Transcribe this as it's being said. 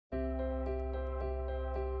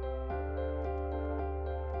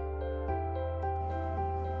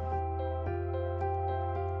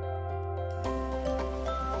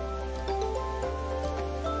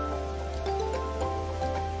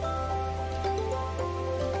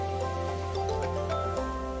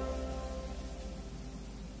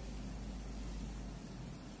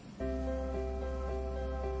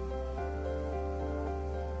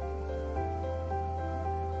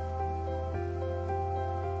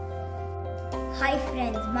Hi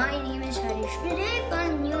friends, my name is Harish. Today I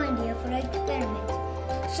found a new idea for experiments.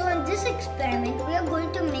 So in this experiment, we are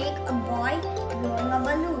going to make a boy blowing a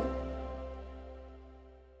balloon.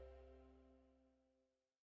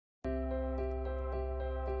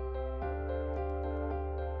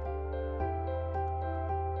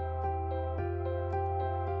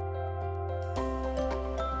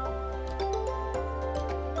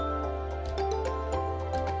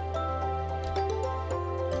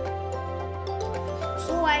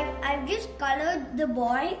 So I've just colored the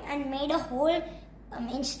boy and made a hole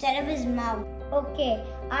instead of his mouth. Okay,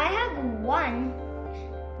 I have one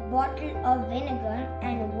bottle of vinegar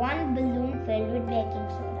and one balloon filled with baking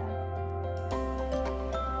soda.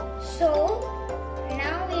 So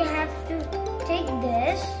now we have to take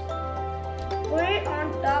this, put it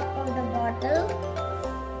on top of the bottle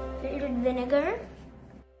filled with vinegar.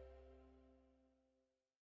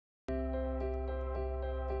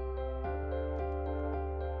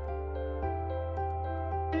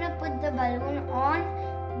 I'm going to put the balloon on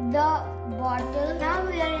the bottle. Now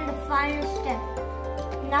we are in the final step.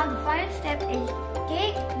 Now the final step is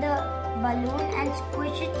take the balloon and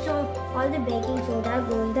squish it so all the baking soda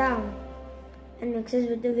goes down and mixes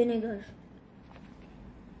with the vinegar.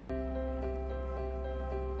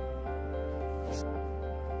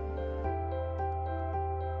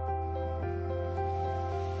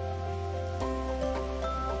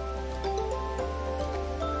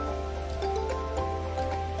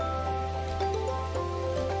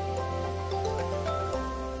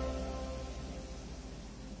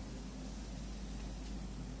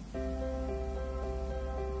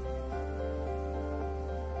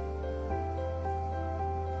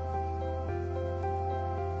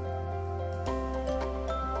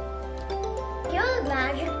 Here the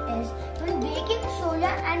magic is when baking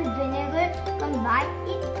soda and vinegar combine,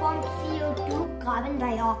 it forms CO2, carbon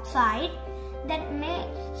dioxide, that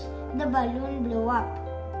makes the balloon blow up.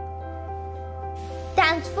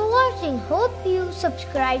 Thanks for watching. Hope you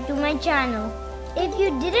subscribe to my channel. If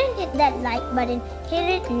you didn't hit that like button,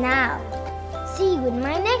 hit it now. See you in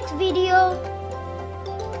my next video.